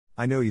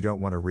I know you don't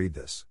want to read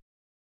this.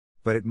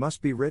 But it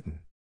must be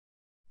written.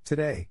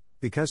 Today,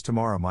 because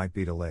tomorrow might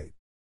be too late.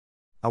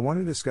 I want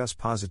to discuss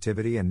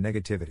positivity and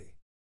negativity.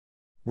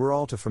 We're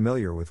all too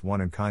familiar with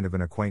one and kind of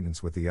an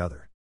acquaintance with the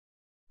other.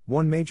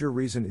 One major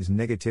reason is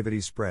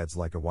negativity spreads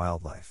like a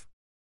wildlife.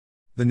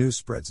 The news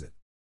spreads it.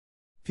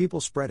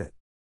 People spread it.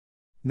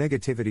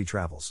 Negativity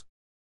travels.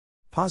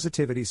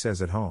 Positivity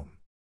says at home.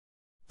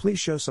 Please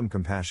show some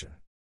compassion.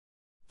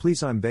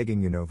 Please, I'm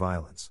begging you, no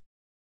violence.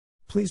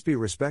 Please be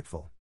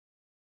respectful.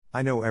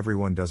 I know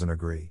everyone doesn't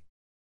agree.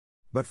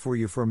 But for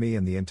you, for me,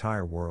 and the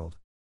entire world,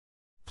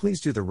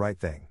 please do the right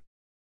thing.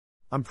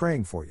 I'm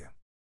praying for you.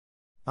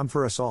 I'm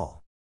for us all.